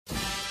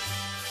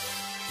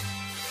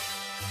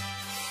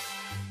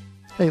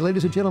Hey,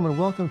 ladies and gentlemen,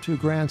 welcome to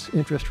Grant's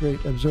Interest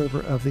Rate Observer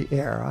of the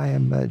Air. I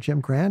am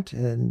Jim Grant,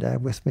 and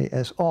with me,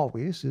 as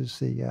always, is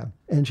the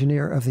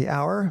engineer of the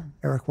hour,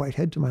 Eric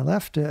Whitehead to my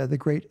left, the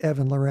great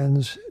Evan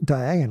Lorenz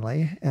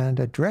diagonally,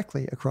 and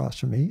directly across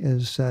from me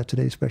is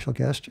today's special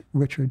guest,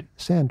 Richard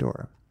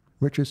Sandor.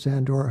 Richard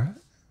Sandor,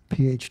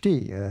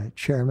 PhD,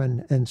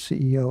 chairman and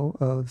CEO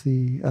of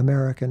the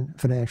American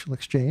Financial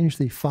Exchange,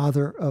 the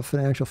father of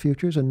financial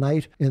futures, a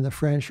knight in the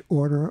French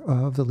Order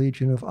of the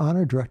Legion of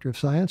Honor, director of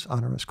science,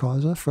 honoris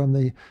causa, from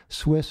the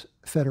Swiss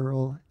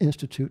Federal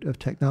Institute of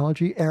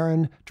Technology,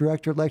 Aaron,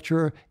 director,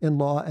 lecturer in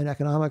law and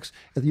economics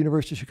at the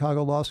University of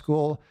Chicago Law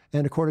School,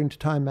 and according to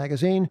Time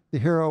magazine, the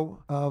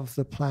hero of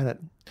the planet.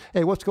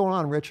 Hey, what's going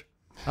on, Rich?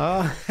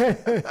 Thanks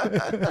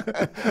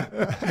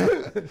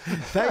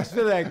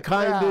for that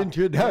kind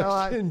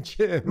introduction,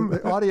 Jim.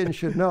 The audience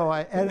should know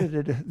I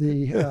edited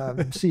the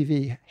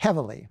CV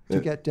heavily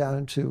to get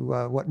down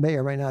to what may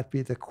or may not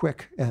be the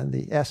quick and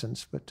the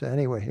essence. But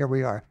anyway, here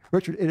we are.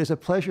 Richard, it is a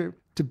pleasure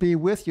to be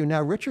with you.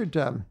 Now, Richard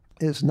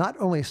is not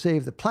only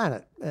saved the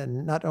planet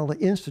and not only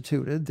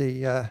instituted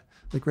the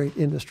great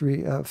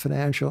industry of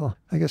financial,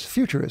 I guess,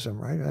 futurism,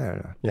 right? I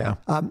don't know. Yeah.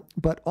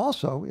 But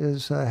also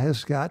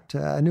has got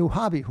a new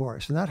hobby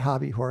horse, and that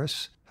hobby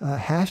horse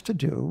has to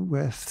do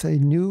with a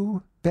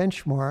new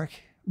benchmark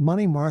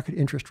money market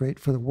interest rate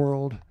for the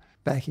world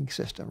banking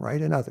system, right,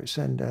 and others.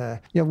 And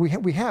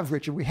we have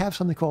Richard, we have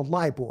something called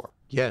Libor.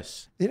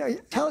 Yes.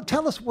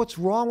 Tell us what's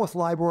wrong with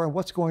Libor and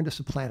what's going to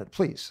supplant it,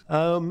 please.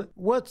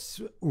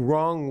 What's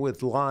wrong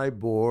with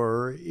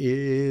Libor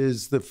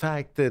is the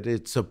fact that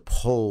it's a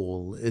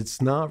poll.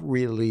 It's not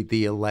really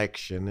the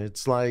election.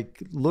 It's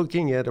like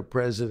looking at a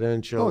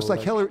presidential. Oh, it's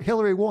like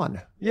Hillary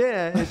won.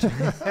 Yeah.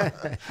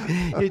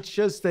 It's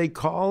just they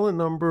call a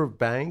number of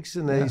banks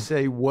and they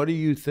say, what do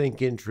you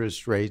think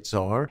interest rates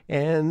are?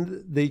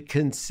 And the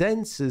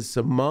consensus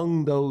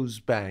among those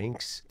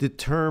banks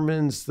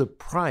determines the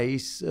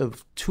price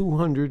of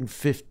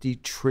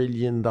 $250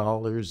 trillion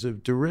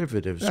of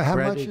derivatives,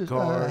 credit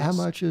cards. How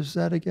much is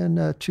that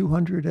again?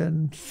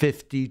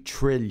 250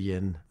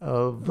 trillion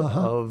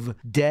of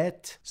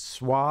debt.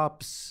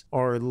 Swaps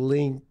are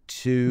linked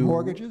to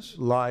mortgages,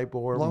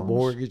 Libor, loans?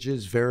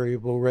 Mortgages,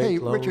 variable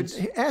rate loans.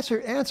 Richard,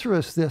 answer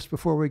us this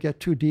before we get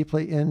too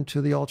deeply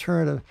into the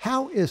alternative.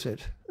 How is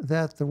it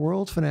that the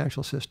world's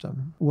financial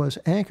system was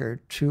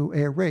anchored to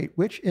a rate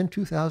which in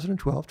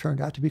 2012 turned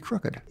out to be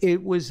crooked?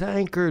 It was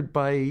anchored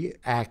by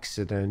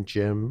accident,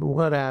 Jim.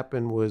 What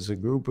happened was a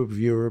group of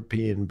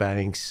European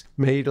banks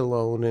made a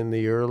loan in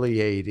the early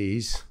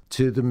 80s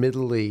to the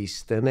Middle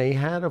East, and they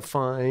had to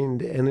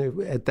find,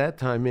 at that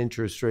time,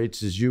 interest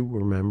rates, as you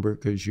remember,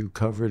 because you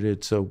covered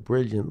it so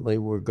brilliantly,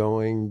 were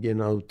going,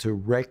 to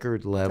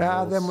record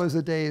levels. Them was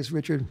the days,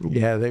 Richard.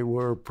 Yeah, they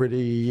were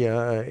pretty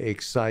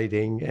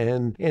exciting,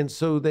 and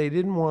so they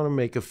didn't want to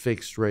make a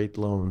fixed rate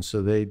loan,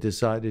 so they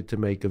decided to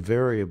make a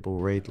variable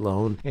rate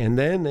loan, and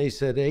then they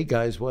said, hey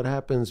guys, what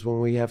happens when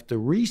we have to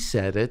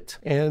reset it?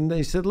 And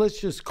they said,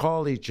 let's just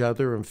call each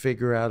other and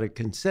figure out a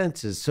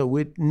consensus. So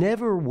it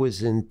never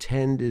was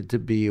intended to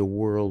be a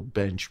world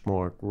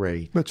benchmark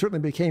rate. But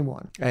certainly became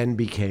one. And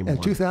became one.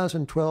 In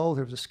 2012,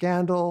 there was a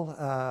scandal,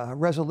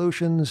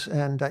 resolutions,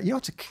 and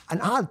it's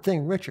an odd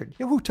thing, Richard.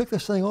 You know who took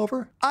this thing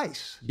over?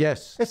 ICE.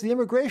 Yes. It's the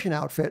immigration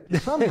outfit.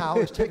 Somehow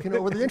it's taken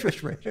over the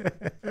interest rate.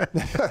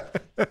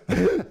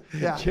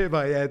 Yeah. Jim,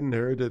 I hadn't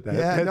heard of that.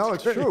 Yeah,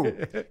 it's true.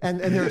 And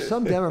there are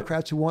some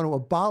Democrats who want to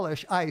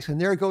abolish ICE,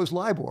 and there goes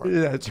Libor.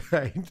 Yeah, that's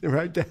right.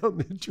 Right down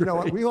the drain. You know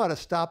what? We ought to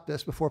stop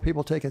this before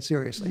people take it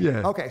seriously.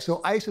 Yeah. Okay,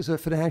 so ICE is a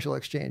financial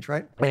exchange,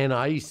 right? And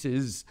ICE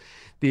is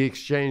the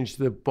exchange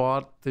that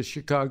bought the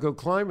Chicago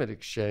Climate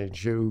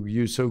Exchange, who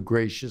you so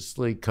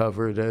graciously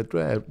covered at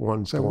one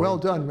point. So well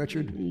done,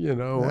 Richard.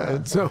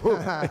 And so.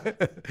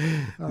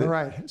 All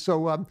right.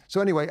 So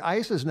anyway,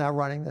 ICE is now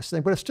running this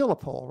thing, but it's still a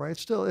poll, right?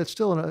 It's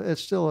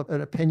still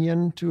an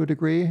opinion to a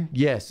degree.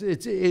 Yes,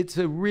 it's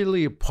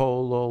really a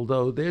poll,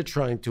 although they're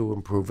trying to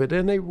improve it,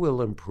 and they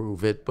will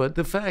improve it. But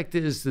the fact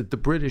is that the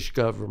British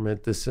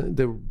government,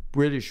 the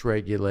British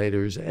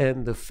regulators,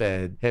 and the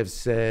Fed have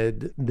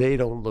said they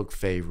don't look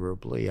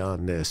favorably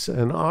on this.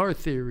 And our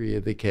theory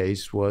of the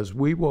case was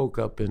we woke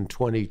up in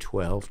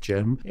 2012,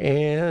 Jim,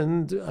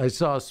 and I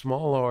saw a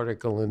small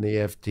article in the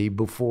FT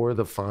before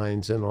the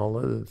fines and all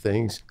of the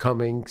things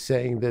coming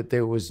saying that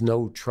there was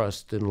no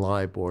trust in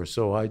Libor.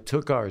 So I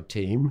took our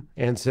team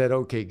and said,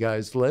 okay,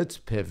 guys, let's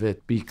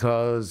pivot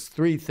because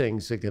three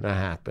things are going to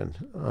happen.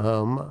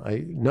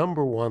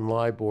 Number one,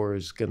 Libor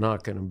is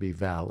not going to be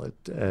valid.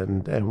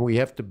 And we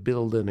have to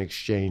build an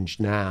exchange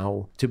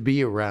now to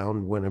be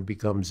around when it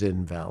becomes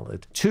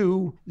invalid.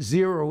 Two,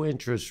 zero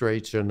interest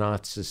rates are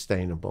not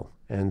sustainable.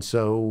 And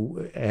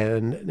so,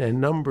 and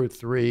number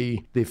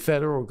three, the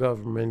federal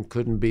government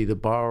couldn't be the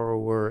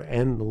borrower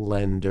and the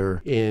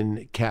lender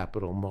in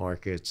capital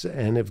markets.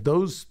 And if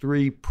those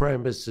three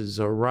premises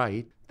are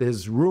right,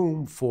 there's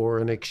room for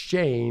an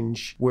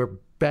exchange where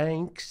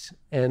banks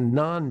and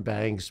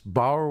non-banks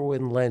borrow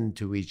and lend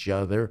to each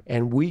other,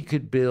 and we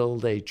could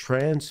build a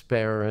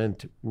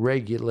transparent,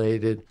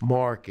 regulated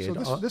market.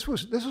 So this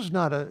was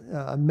not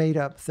a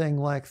made-up thing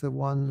like the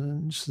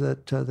ones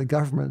that the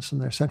governments and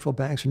their central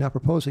banks are now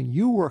proposing.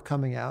 You were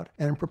coming out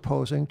and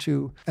proposing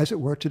to, as it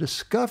were, to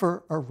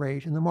discover a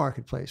rate in the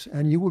marketplace.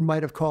 And you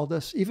might have called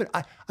this, even,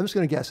 I'm just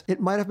going to guess,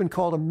 it might have been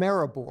called a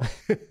Maribor.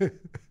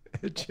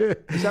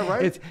 Is that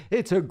right?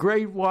 It's a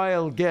great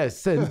wild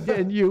guess,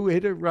 and you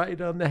hit it right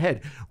on the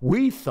head.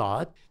 We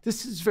thought,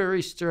 this is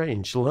very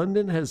strange.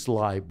 London has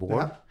Libor.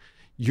 Yeah.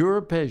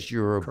 Europe has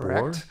Euribor.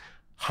 Correct.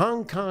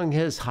 Hong Kong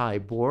has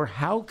HIBOR.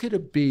 How could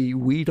it be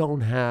we don't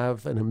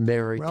have an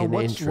American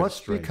interest rate? What's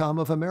become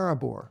of a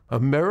Maribor? A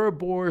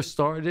Maribor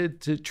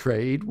started to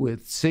trade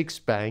with 6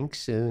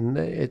 banks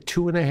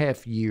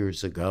 2.5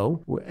 years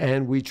ago,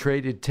 and we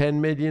traded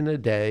 10 million a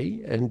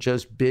day and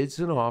just bids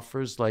and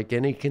offers like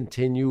any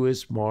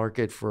continuous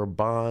market for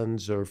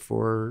bonds or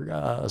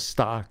for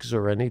stocks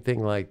or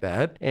anything like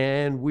that.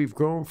 And we've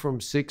grown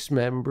from 6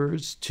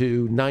 members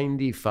to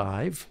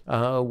 95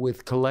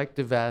 with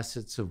collective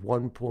assets of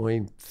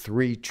 $1.3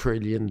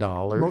 trillion.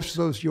 Most of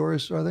those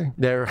yours, are they?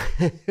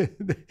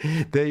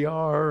 They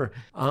are.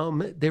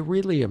 They're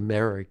really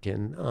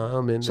American.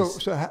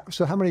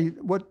 So how many?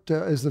 What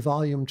is the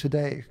volume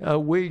today?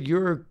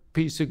 You're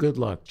piece of good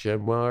luck,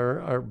 Jim.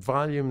 Our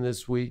volume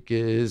this week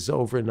is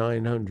over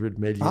 900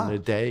 million a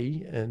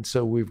day. And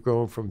so we've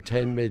grown from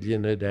 10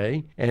 million a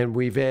day. And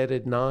we've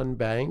added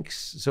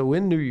non-banks. So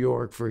in New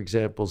York, for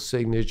example,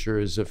 Signature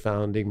is a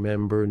founding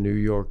member, New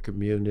York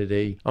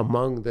Community.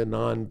 Among the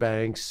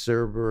non-banks,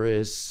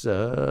 Cerberus,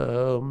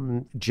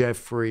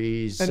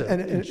 Jeffries.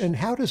 And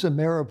how does a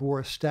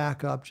Maribor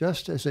stack up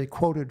just as a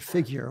quoted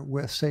figure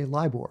with, say,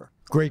 Libor?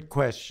 Great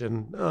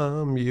question.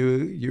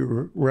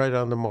 You're right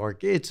on the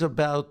mark. It's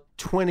about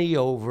 20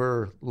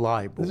 over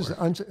Libor.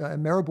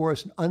 Maribor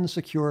is an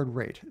unsecured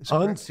rate.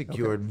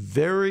 Unsecured, okay.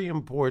 Very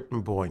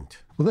important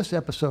point. Well, this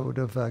episode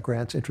of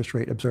Grant's Interest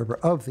Rate Observer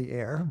of the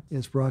Air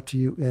is brought to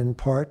you in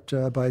part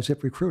by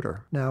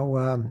ZipRecruiter.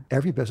 Now,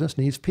 every business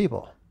needs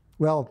people.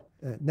 Well,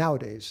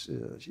 nowadays,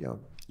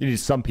 you need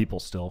some people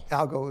still.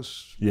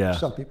 Algos,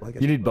 some people, I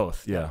guess. You need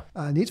both, yeah.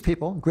 Needs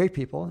people, great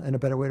people, and a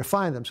better way to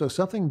find them. So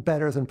something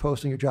better than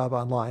posting your job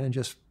online and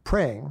just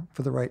praying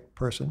for the right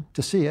person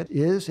to see it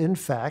is, in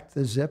fact,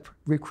 the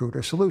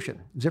ZipRecruiter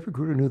solution.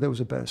 ZipRecruiter knew there was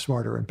a better,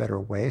 smarter and better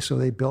way, so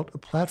they built a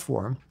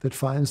platform that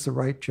finds the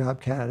right job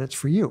candidates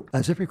for you.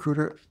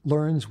 ZipRecruiter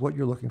learns what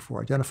you're looking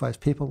for, identifies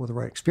people with the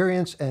right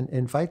experience, and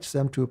invites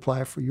them to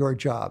apply for your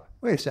job.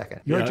 Wait a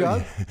second, your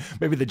job?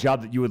 Maybe the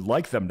job that you would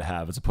like them to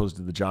have as opposed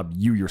to the job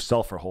you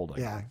yourself are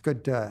holding. Yeah,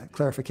 good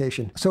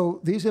clarification. So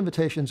these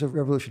invitations have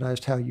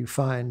revolutionized how you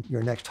find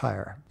your next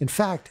hire. In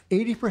fact,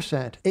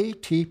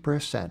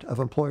 80% of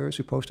employers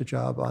who post a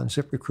job on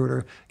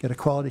ZipRecruiter get a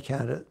quality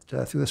candidate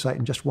through the site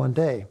in just one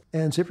day.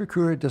 And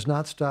ZipRecruiter does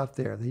not stop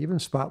there. They even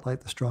spotlight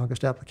the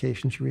strongest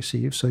applications you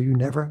receive so you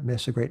never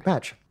miss a great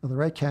match. Well, the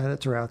right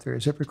candidates are out there.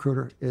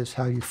 ZipRecruiter is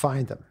how you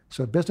find them.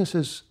 So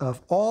businesses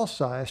of all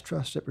size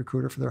trust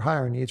ZipRecruiter for their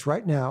hiring needs.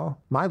 Right now,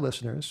 my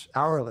listeners,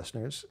 our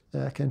listeners,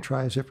 can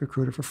try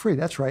ZipRecruiter for free.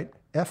 That's right,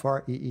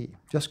 Free.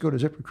 Just go to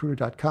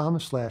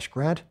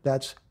ZipRecruiter.com/Grant.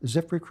 That's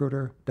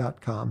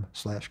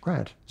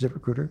ZipRecruiter.com/Grant.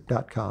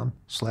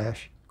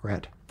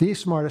 ZipRecruiter.com/Grant. The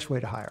smartest way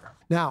to hire.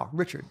 Now,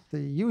 Richard,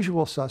 the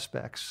usual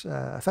suspects,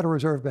 Federal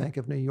Reserve Bank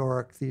of New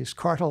York, these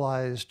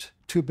cartelized,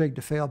 too big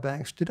to fail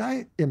banks. Did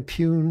I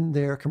impugn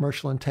their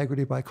commercial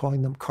integrity by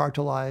calling them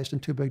cartelized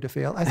and too big to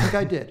fail? I think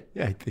I did.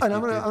 Yeah, I think and I'm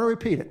going to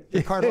repeat it.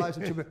 Cartelized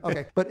and too big.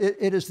 Okay. But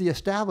it is the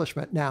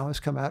establishment now has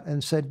come out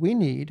and said we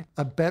need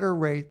a better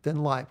rate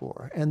than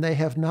Libor. And they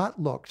have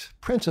not looked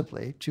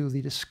principally to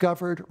the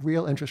discovered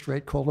real interest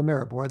rate called a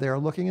Maribor. They are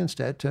looking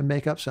instead to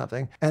make up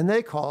something. And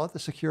they call it the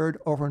secured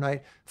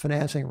overnight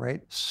financing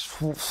rate.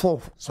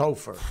 SOFR.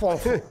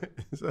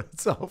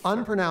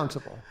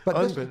 Unpronounceable.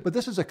 But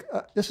this is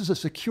a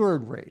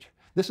secured rate.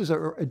 This is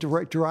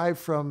derived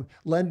from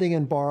lending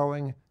and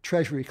borrowing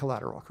Treasury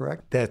collateral,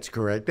 correct? That's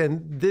correct.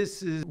 And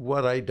this is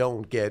what I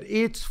don't get.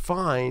 It's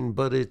fine,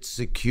 but it's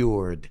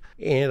secured.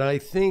 And I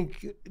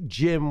think,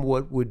 Jim,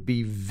 what would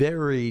be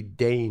very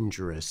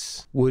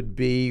dangerous would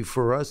be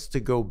for us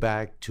to go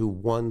back to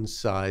one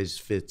size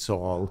fits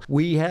all.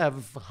 We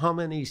have how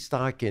many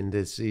stock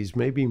indices?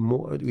 Maybe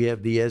more. We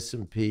have the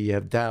S&P, you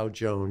have Dow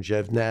Jones, you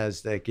have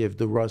NASDAQ, you have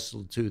the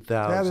Russell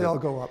 2000. Yeah, they all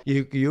go up.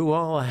 You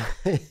all...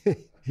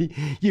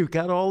 You've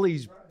got all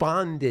these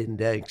bond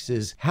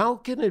indexes. How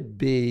can it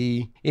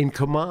be in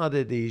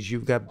commodities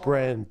you've got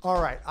Brent?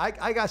 All right.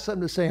 I got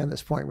something to say on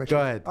this point, Richard.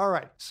 Go ahead. All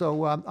right.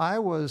 So I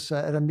was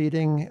at a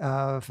meeting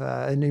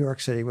in New York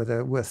City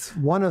with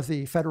one of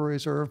the Federal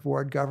Reserve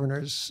Board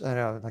governors,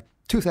 like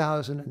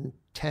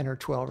 2010 or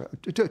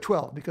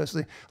 12, because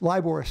the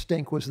Libor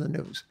stink was in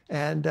the news.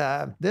 And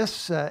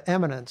this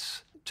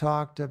eminence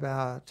talked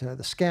about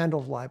the scandal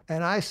of Libor.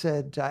 And I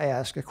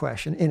asked a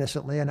question,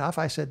 innocently enough.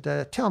 I said,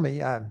 tell me,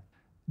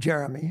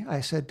 Jeremy, I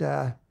said,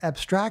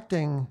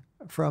 abstracting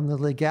from the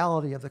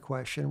legality of the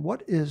question,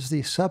 what is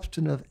the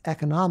substantive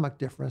economic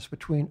difference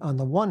between, on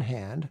the one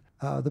hand,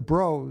 the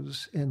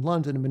bros in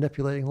London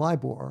manipulating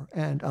Libor,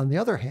 and on the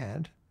other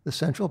hand, the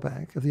central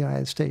bank of the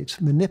United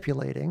States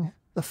manipulating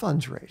the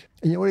funds rate?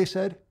 And you know what he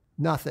said?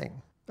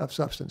 Nothing of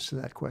substance to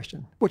that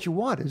question. What you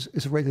want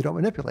is a rate they don't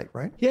manipulate,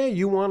 right? Yeah,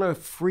 you want a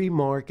free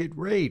market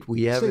rate.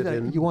 We have it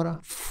in you want a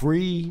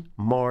free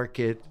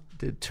market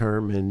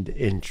determined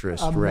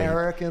interest rate.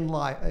 American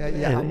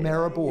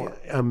Maribor.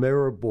 A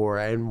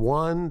Maribor, and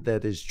one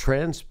that is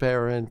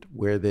transparent,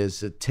 where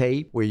there's a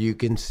tape where you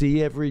can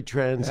see every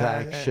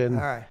transaction,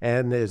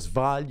 and there's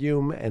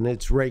volume, and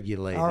it's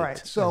regulated. All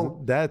right, so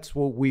and that's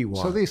what we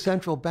want. So these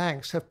central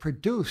banks have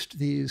produced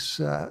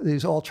these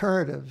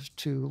alternatives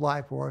to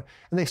Libor,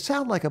 and they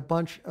sound like a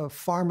bunch of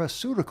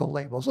pharmaceutical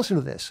labels. Listen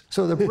to this.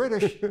 So the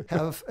British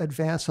have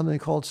advanced something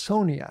called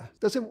Sonia.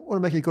 Doesn't want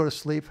to make you go to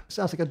sleep.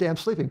 Sounds like a damn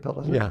sleeping pill,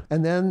 doesn't it? Yeah.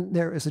 And then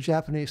there is the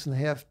Japanese, and they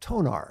have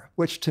Tonar,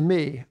 which to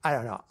me, I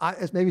don't know,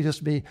 it's maybe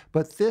just me,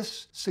 but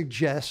this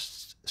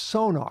suggests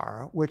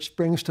sonar, which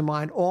brings to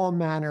mind all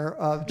manner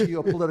of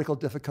geopolitical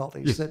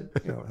difficulties.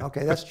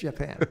 Okay, that's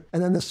Japan.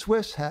 And then the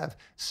Swiss have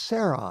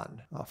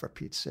Saron, for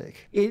Pete's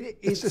sake.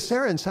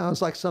 Saron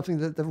sounds like something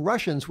that the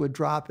Russians would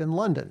drop in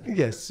London.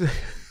 Yes.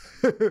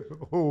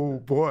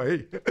 Oh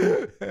boy.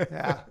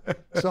 Yeah.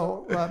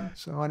 So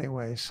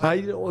anyways.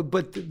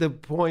 But the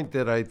point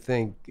that I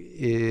think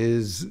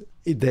is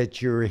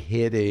that you're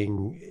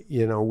hitting,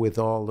 with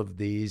all of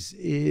these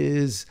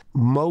is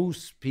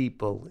most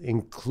people,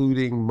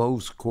 including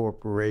most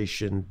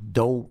corporations,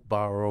 don't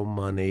borrow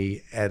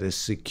money at a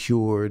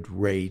secured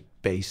rate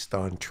based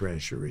on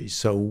treasuries.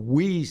 So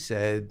we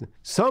said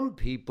some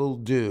people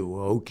do,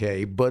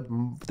 okay, but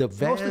the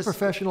vast... Mostly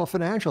professional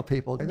financial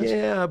people.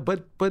 Yeah,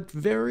 but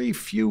very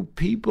few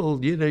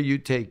people, you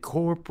take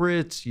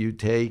corporates, you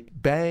take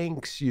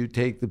banks, you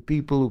take the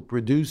people who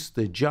produce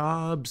the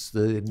jobs,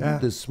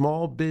 the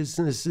small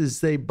businesses,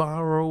 they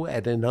borrow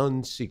at an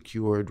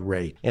unsecured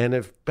rate. And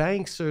if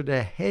banks are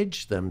to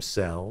hedge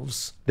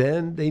themselves,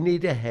 then they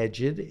need to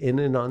hedge it in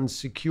an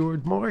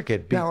unsecured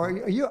market. Now,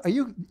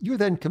 you're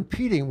then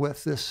competing with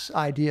this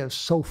idea of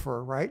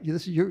SOFR, right?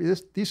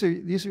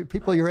 These are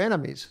people, your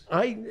enemies.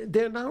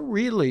 They're not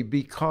really,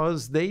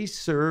 because they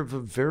serve a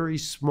very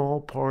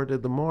small part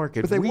of the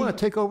market. But they want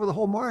to take over the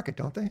whole market,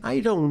 don't they? I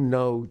don't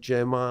know,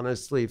 Jim,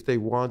 honestly, if they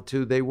want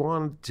to. They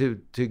want to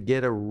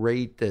get a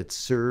rate that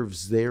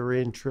serves their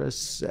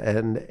interests,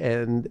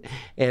 and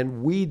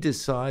we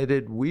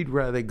decided we'd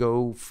rather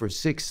go for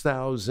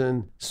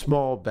 6,000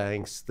 small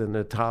banks than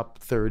the top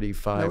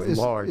 35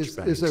 large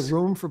banks. Is there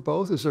room for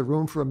both? Is there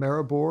room for a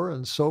Maribor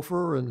and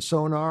SOFR and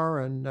Sonar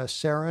and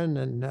Saron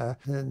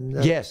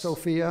and yes.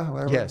 Sophia?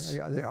 Whatever? Yes.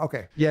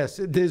 Okay. Yes,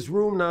 there's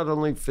room not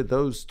only for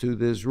those two,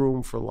 there's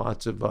room for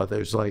lots of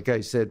others. Like I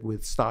said,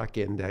 with stock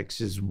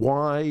indexes,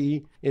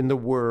 why in the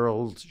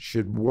world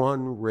should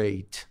one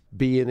rate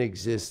be in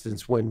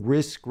existence when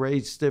risk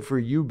rates differ?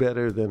 You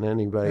better than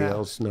anybody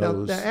else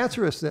knows. Now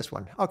answer us this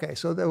one. Okay,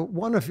 so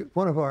one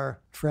of our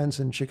friends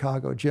in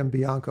Chicago, Jim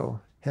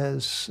Bianco,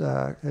 has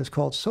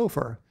called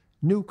SOFR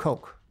New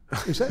Coke.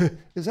 Is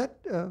that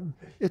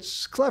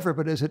it's clever,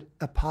 but is it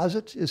a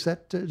posit? Does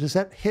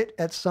that hit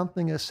at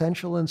something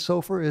essential in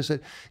SOFR?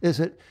 Is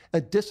it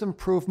a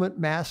disimprovement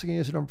masking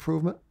as an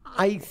improvement?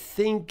 I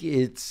think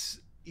it's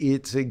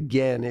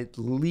again, at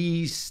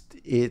least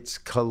it's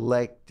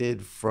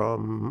collected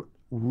from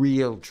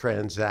real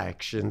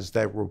transactions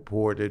that were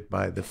reported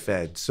by the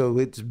Fed. So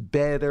it's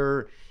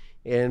better,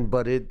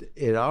 but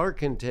in our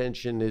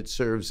contention, it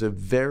serves a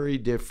very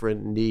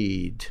different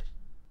need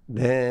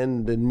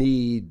than the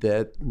need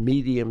that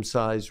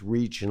medium-sized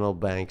regional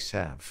banks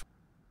have.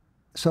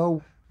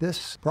 So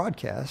this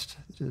broadcast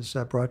is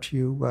brought to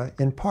you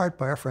in part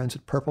by our friends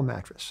at Purple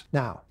Mattress.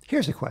 Now,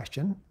 here's a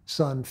question,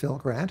 son Phil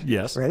Grant.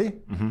 Yes. Ready?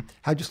 Mm-hmm.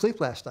 How'd you sleep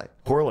last night?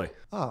 Poorly.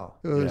 Oh,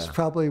 it was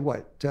probably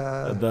what?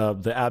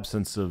 The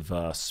absence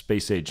of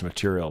space-age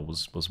material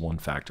was one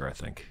factor, I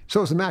think. So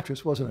it was the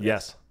mattress, wasn't it?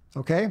 Yes.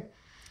 Okay.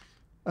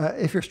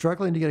 If you're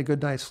struggling to get a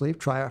good night's sleep,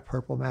 try a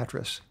Purple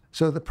Mattress.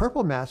 So the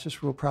Purple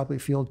Mattress will probably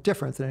feel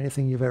different than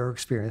anything you've ever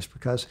experienced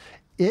because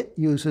it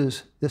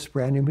uses this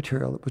brand new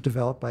material that was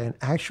developed by an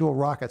actual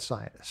rocket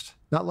scientist,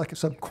 not like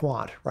some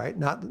quant, right?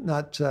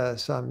 Not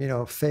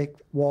some fake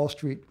Wall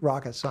Street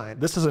rocket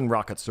scientist. This isn't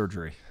rocket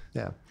surgery.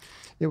 Yeah,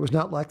 it was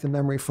not like the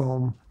memory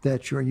foam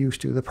that you're used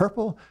to. The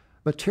Purple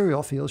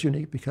material feels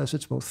unique because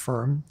it's both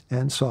firm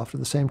and soft at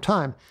the same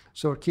time,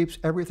 so it keeps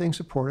everything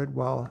supported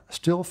while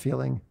still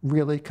feeling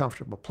really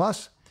comfortable.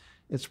 Plus,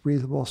 it's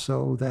breathable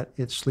so that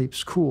it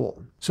sleeps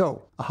cool.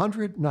 So,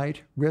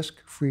 100-night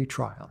risk-free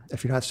trial.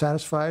 If you're not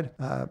satisfied,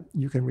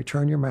 you can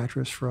return your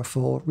mattress for a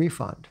full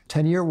refund.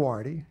 10-year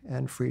warranty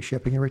and free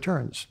shipping and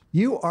returns.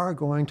 You are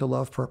going to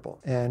love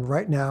Purple. And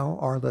right now,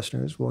 our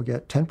listeners will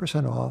get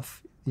 10%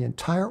 off the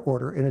entire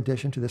order in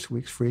addition to this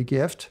week's free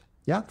gift.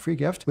 Yeah, free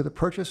gift with the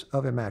purchase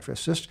of a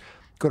mattress. Just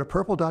Go to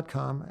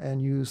purple.com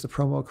and use the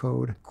promo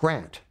code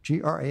GRANT,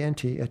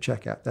 G-R-A-N-T, at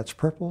checkout. That's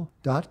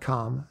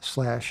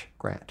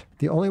purple.com/grant.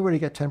 The only way to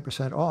get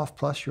 10% off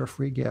plus your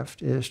free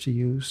gift is to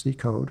use the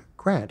code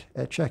GRANT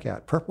at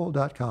checkout,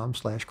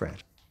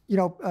 purple.com/grant. You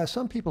know,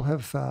 some people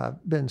have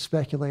been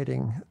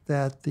speculating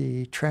that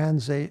the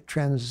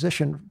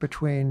transition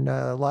between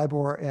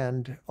Libor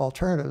and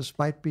alternatives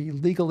might be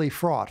legally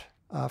fraught.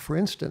 For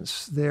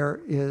instance, there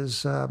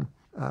is...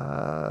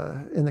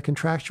 in the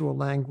contractual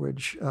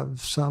language of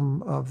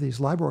some of these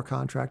Libor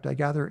contracts, I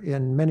gather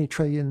in many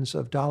trillions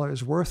of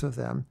dollars worth of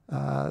them,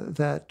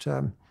 that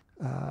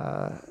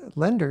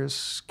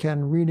lenders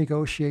can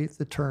renegotiate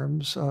the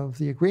terms of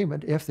the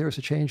agreement if there's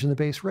a change in the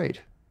base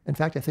rate. In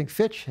fact, I think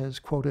Fitch has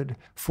quoted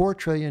 $4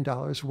 trillion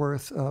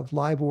worth of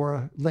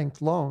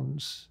Libor-linked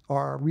loans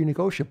are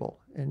renegotiable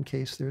in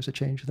case there's a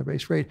change in the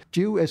base rate.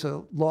 Do you, as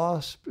a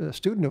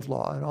student of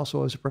law and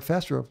also as a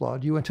professor of law,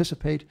 do you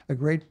anticipate a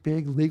great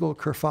big legal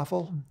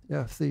kerfuffle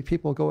if the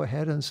people go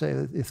ahead and say,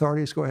 the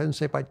authorities go ahead and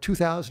say, by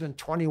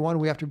 2021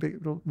 we have to be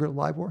rid of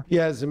Libor?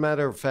 Yeah, as a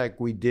matter of fact,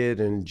 we did.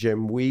 And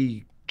Jim,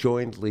 we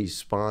jointly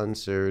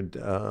sponsored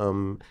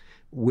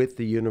with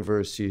the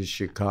University of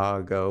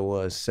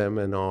Chicago a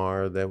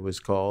seminar that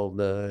was called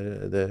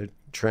the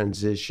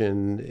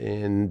Transition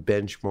in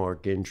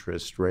Benchmark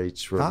Interest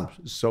Rates from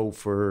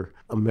SOFR,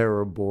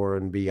 Ameribor,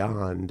 and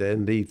beyond.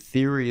 And the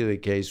theory of the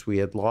case, we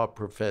had law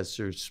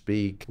professors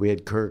speak, we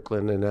had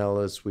Kirkland and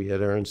Ellis, we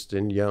had Ernst &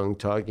 Young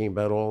talking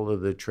about all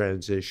of the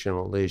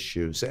transitional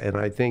issues. And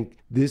I think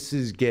this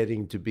is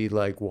getting to be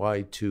like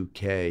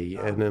Y2K.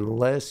 And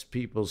unless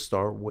people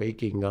start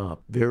waking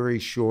up very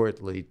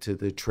shortly to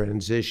the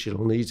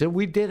transitional needs, and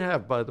we did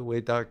have, by the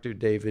way, Dr.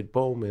 David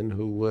Bowman,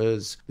 who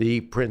was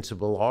the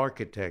principal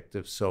architect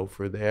of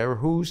SOFR there,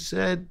 who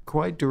said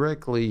quite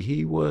directly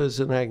he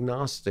was an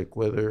agnostic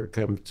whether it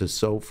comes to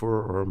SOFR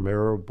or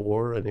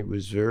Ameribor, and he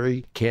was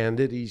very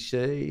candid.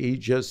 He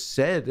just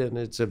said, and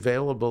it's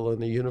available on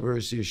the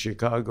University of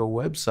Chicago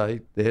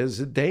website, there's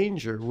a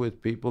danger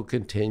with people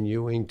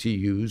continuing to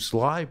use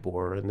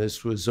Libor, and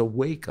this was a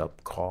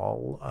wake-up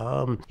call.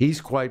 He's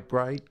quite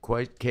bright,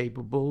 quite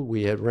capable.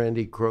 We had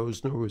Randy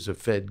Krosner, who was a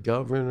Fed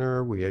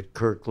governor. We had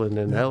Kirkland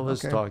and Ellis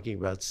talking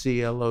about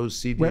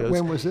CLOs, CDOs.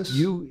 When was this?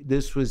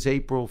 This was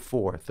April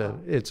 4th.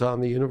 It's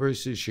on the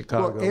University of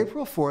Chicago. Well,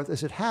 April 4th,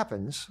 as it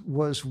happens,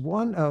 was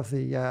one of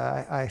the,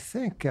 I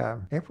think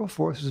April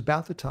 4th is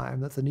about the time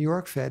that the New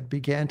York Fed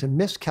began to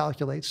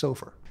miscalculate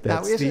SOFR.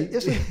 Now,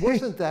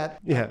 wasn't that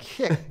a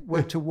kick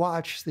to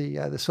watch the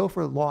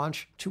SOFR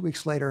launch 2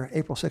 weeks later,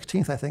 April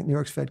 16th, I think, New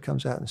York's Fed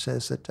comes out and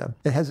says that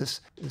it has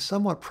this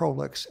somewhat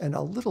prolix and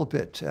a little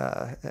bit,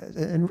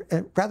 and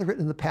rather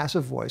written in the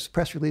passive voice,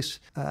 press release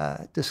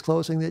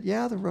disclosing that,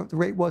 the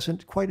rate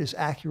wasn't quite as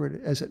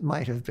accurate as it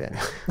might have been.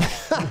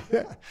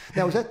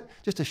 Now, was that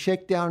just a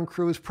shakedown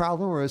cruise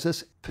problem, or is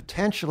this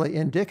potentially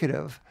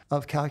indicative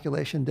of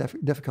calculation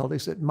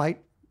difficulties that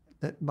might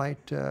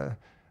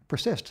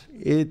persist?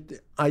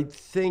 I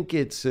think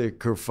it's a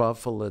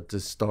kerfuffle at the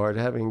start.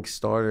 Having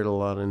started a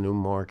lot of new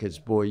markets,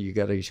 boy, you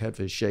got to have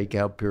a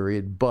shakeout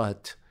period,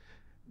 but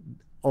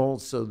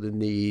also the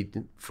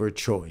need for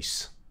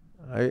choice.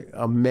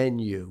 A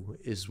menu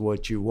is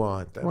what you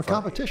want. Or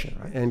competition,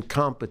 right? And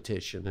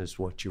competition is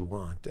what you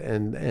want.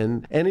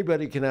 And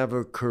anybody can have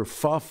a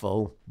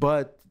kerfuffle,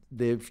 but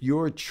if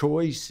your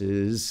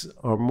choices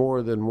are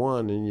more than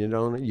one, and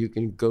you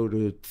can go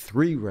to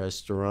 3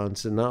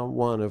 restaurants and not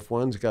one. If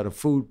one's got a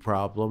food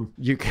problem,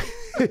 you can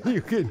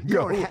you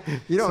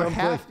don't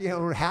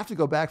have to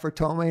go back for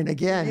ptomaine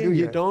again.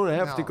 You don't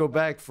have to go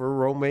back for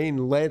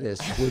romaine lettuce,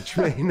 which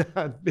may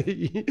not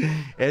be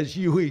as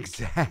you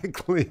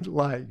exactly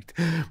liked.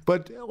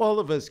 But all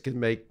of us can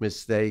make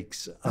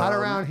mistakes. Not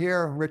around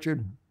here,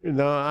 Richard.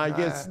 No, I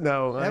guess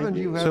no. Evan,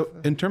 you have... So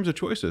in terms of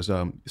choices,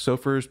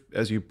 SOFR,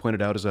 as you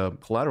pointed out, is a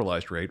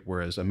collateralized rate,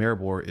 whereas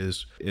Ameribor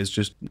is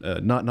just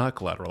not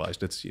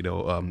collateralized. It's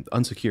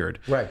unsecured.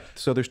 Right.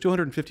 So there's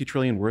 $250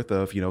 trillion worth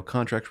of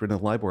contracts written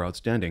in Libor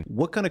outstanding.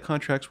 What kind of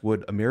contracts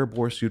would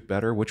Ameribor suit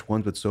better? Which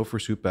ones would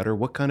SOFR suit better?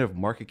 What kind of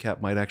market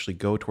cap might actually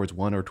go towards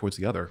one or towards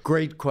the other?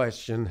 Great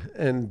question.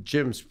 And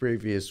Jim's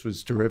previous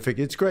was terrific.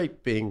 It's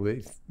great being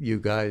with you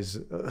guys.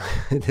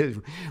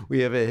 We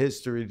have a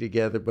history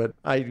together, but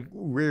I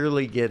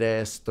rarely get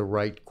asked the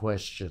right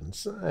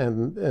questions,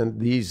 and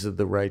these are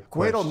the right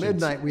questions. Wait till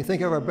midnight. We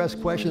think of our best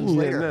questions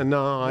later.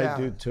 I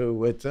do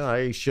too.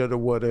 I shoulda,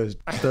 woulda,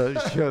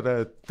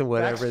 shoulda,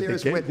 whatever.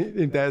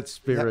 In that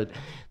spirit.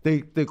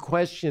 Yep. The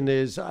question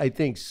is, I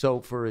think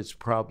SOFR is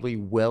probably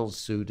well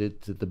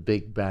suited to the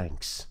big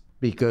banks,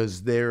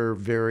 because they're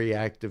very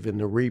active in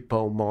the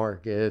repo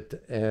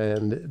market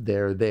and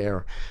they're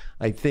there.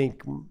 I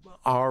think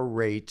our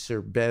rates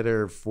are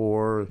better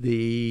for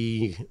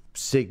the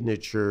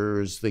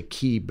signatures, the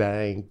key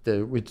bank,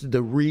 the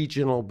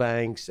regional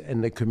banks,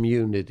 and the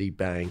community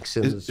banks.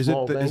 And Is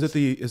it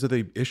the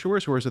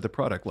issuers or is it the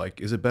product?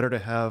 Like, is it better to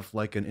have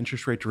like an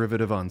interest rate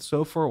derivative on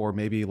SOFR, or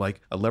maybe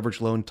like a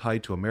leveraged loan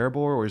tied to a Maribor,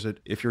 or is it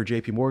if you're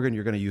JP Morgan,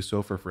 you're going to use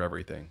SOFR for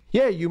everything?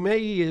 Yeah, you may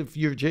if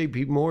you're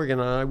JP Morgan.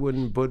 I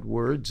wouldn't put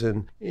words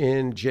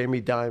in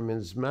Jamie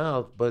Dimon's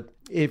mouth, but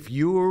if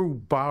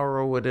you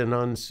borrow at an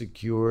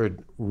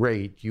unsecured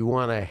rate, you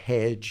want to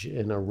hedge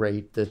in a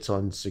rate that's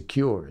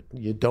unsecured.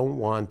 You don't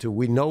want to.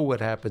 We know what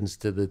happens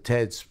to the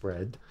TED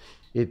spread.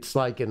 It's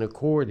like an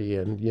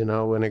accordion,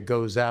 and it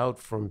goes out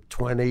from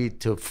 20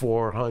 to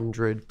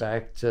 400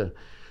 back to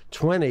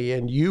 20.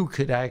 And you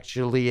could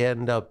actually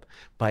end up,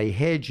 by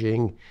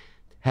hedging,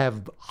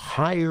 have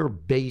higher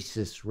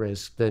basis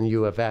risk than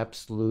you have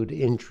absolute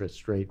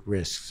interest rate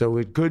risk. So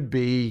it could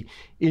be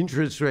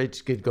interest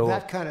rates could go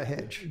that up. Kind of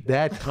hedge.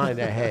 That kind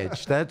of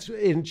hedge. That's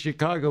in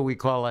Chicago we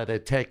call that a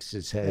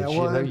Texas hedge. Yeah,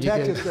 well, in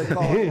Texas they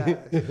call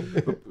it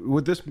that.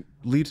 Would this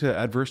lead to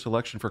adverse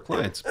selection for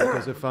clients?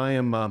 Because if I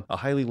am a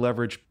highly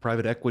leveraged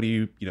private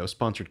equity,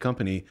 sponsored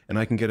company, and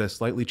I can get a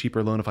slightly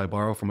cheaper loan if I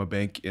borrow from a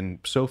bank in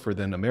SOFR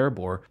than a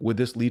Maribor, would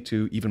this lead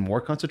to even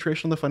more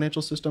concentration in the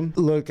financial system?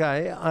 Look,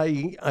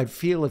 I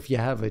feel if you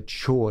have a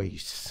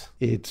choice,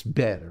 it's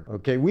better.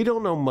 Okay, we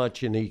don't know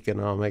much in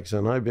economics,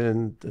 and I've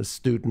been a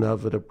student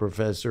of it, a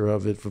professor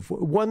of it.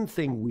 One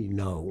thing we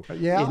know,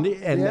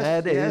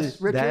 that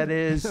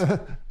is,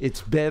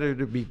 it's better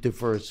to be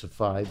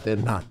diversified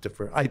than not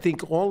diversified. I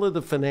think all of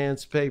the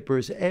finance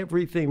papers,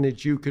 everything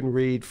that you can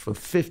read for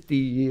 50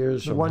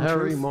 years from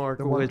Harry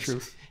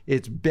Markowitz,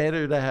 it's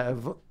better to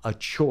have a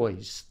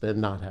choice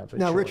than not have a choice.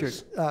 Now, Richard,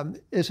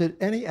 is it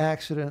any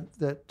accident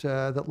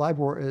that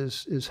Libor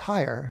is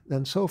higher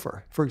than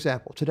SOFR? For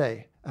example,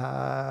 today,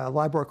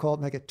 Libor called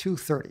make it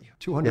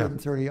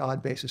 230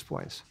 odd basis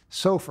points.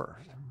 SOFR,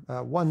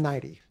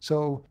 190.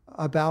 So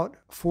about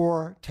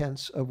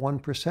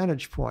 0.4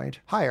 percentage point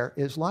higher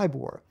is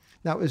Libor.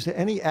 Now, is there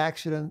any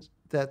accident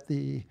that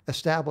the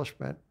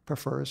establishment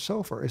prefers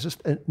SOFR? Is this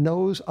a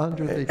nose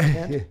under the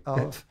tent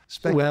of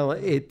speculation? Well,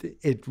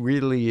 it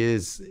really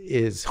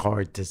is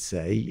hard to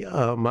say.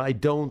 I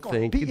don't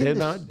think they're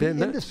not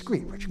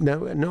indiscreet, Richard.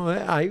 No.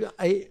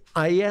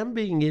 I am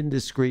being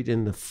indiscreet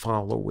in the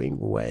following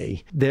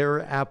way.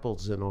 They're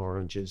apples and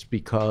oranges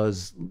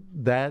because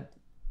that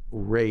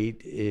rate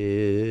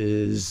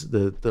is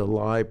the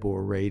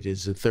Libor rate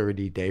is a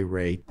 30-day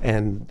rate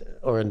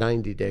or a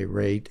 90-day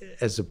rate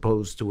as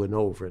opposed to an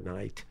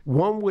overnight.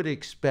 One would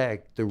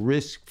expect the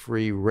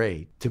risk-free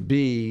rate to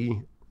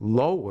be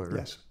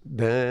lower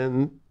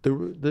than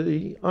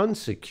the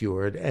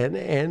unsecured,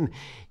 and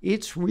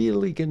it's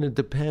really going to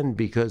depend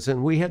because,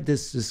 and we had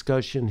this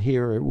discussion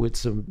here with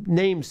some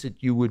names that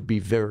you would be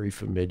very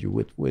familiar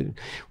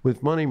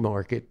with money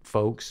market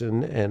folks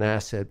and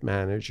asset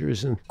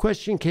managers, and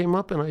question came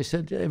up and I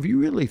said, have you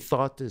really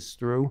thought this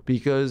through?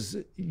 Because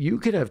you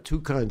could have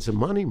two kinds of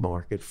money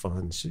market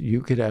funds.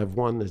 You could have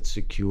one that's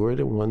secured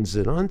and one's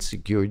that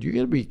unsecured. You're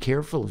going to be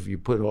careful if you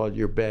put all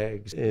your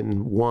bags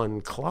in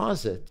one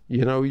closet.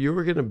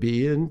 You're going to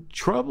be in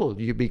trouble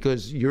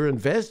because your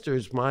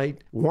investors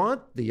might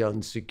want the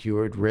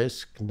unsecured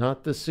risk,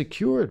 not the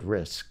secured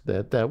risk.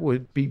 That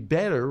would be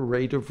better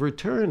rate of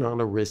return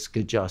on a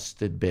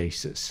risk-adjusted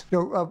basis.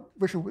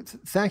 Richard,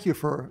 thank you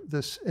for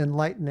this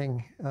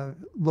enlightening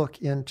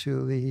look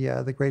into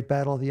the great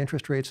battle of the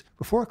interest rates.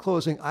 Before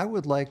closing, I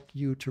would like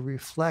you to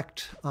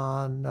reflect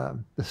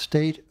on the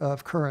state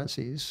of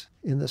currencies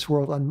in this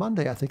world. On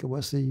Monday, I think it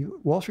was, the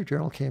Wall Street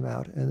Journal came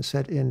out and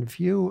said, in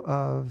view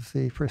of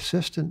the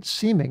persistent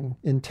seeming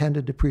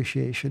intended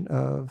depreciation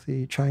of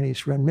the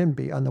Chinese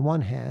renminbi on the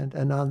one hand,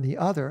 and on the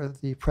other,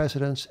 the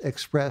president's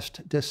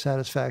expressed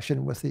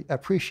dissatisfaction with the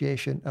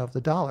appreciation of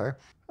the dollar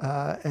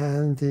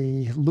and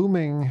the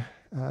looming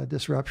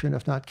disruption,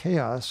 if not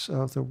chaos,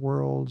 of the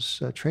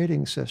world's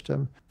trading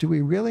system. Do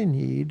we really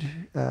need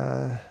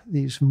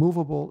these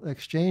movable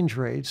exchange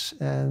rates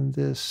and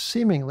this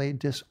seemingly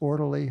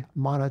disorderly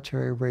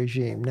monetary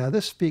regime? Now,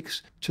 this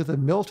speaks to the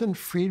Milton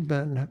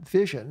Friedman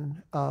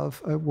vision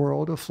of a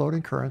world of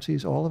floating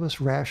currencies, all of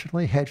us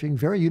rationally hedging,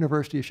 very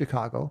University of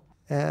Chicago.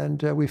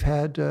 And we've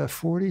had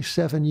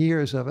 47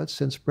 years of it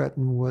since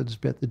Bretton Woods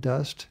bit the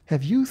dust.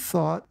 Have you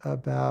thought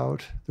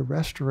about the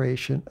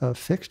restoration of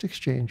fixed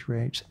exchange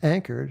rates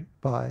anchored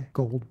by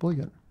gold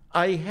bullion?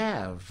 I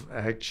have,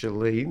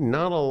 actually.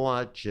 Not a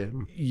lot,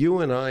 Jim. You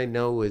and I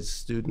know as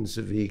students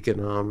of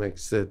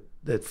economics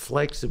that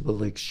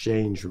flexible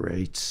exchange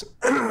rates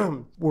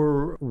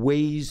were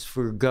ways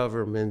for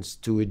governments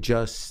to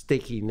adjust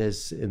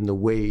stickiness in the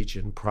wage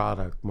and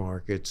product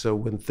market. So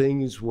when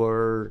things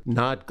were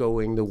not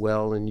going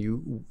well and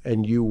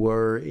you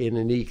were in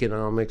an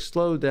economic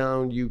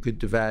slowdown, you could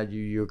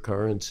devalue your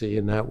currency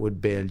and that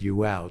would bail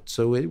you out.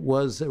 So it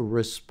was a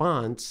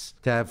response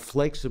to have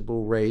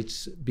flexible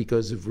rates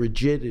because of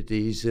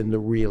rigidities in the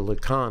real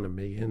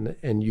economy,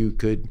 and you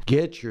could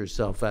get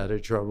yourself out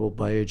of trouble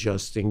by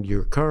adjusting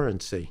your currency.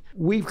 currency.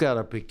 We've got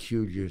a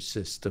peculiar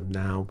system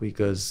now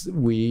because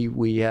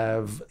we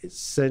have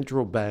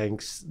central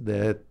banks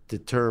that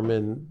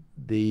determine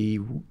the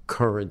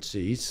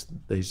currencies.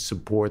 They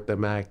support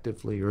them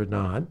actively or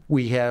not.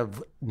 We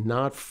have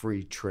not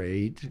free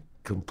trade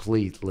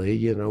completely.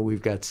 You know,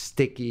 we've got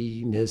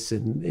stickiness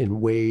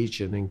in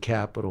wage and in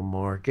capital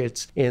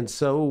markets. And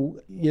so,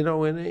 you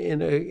know, in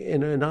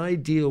an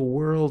ideal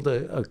world,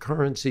 a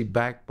currency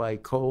backed by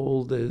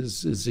gold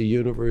is the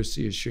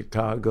University of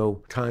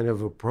Chicago kind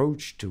of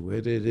approach to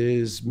it.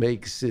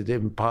 Makes it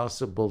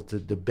impossible to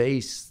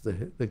debase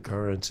the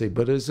currency.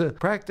 But as a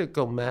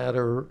practical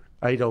matter,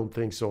 I don't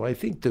think so. I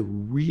think the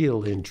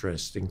real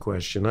interesting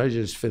question, I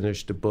just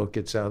finished a book,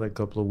 it's out a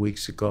couple of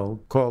weeks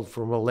ago, called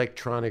From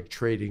Electronic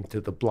Trading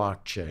to the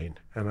Blockchain.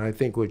 And I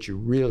think what you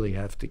really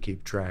have to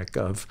keep track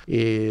of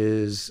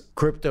is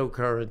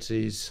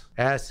cryptocurrencies,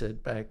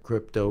 asset-backed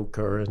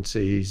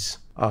cryptocurrencies,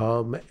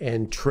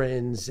 and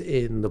trends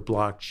in the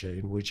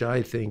blockchain, which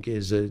I think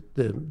is the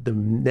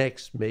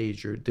next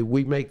major.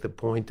 We make the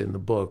point in the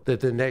book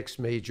that the next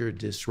major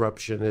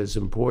disruption is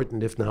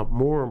important, if not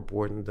more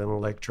important than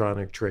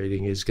electronic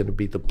trading, is going to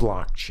be the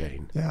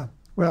blockchain. Yeah.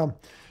 Well,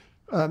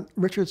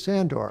 Richard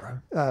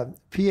Sandor,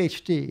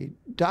 PhD,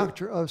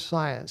 Doctor of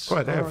Science,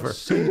 whatever,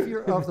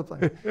 Savior of the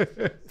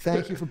planet.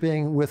 Thank you for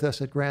being with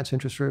us at Grant's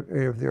Interest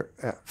Rate of the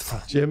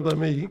Jim, let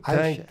me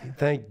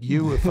thank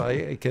you if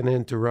I can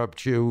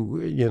interrupt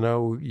you. You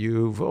know,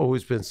 you've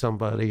always been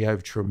somebody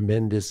I've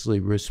tremendously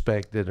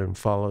respected and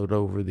followed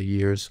over the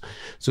years.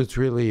 So it's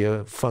really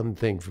a fun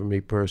thing for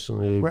me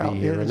personally to be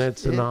here, and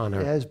it's an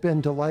honor. It has been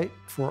a delight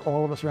for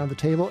all of us around the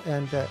table.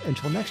 And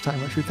until next time,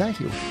 Richard,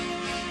 thank you.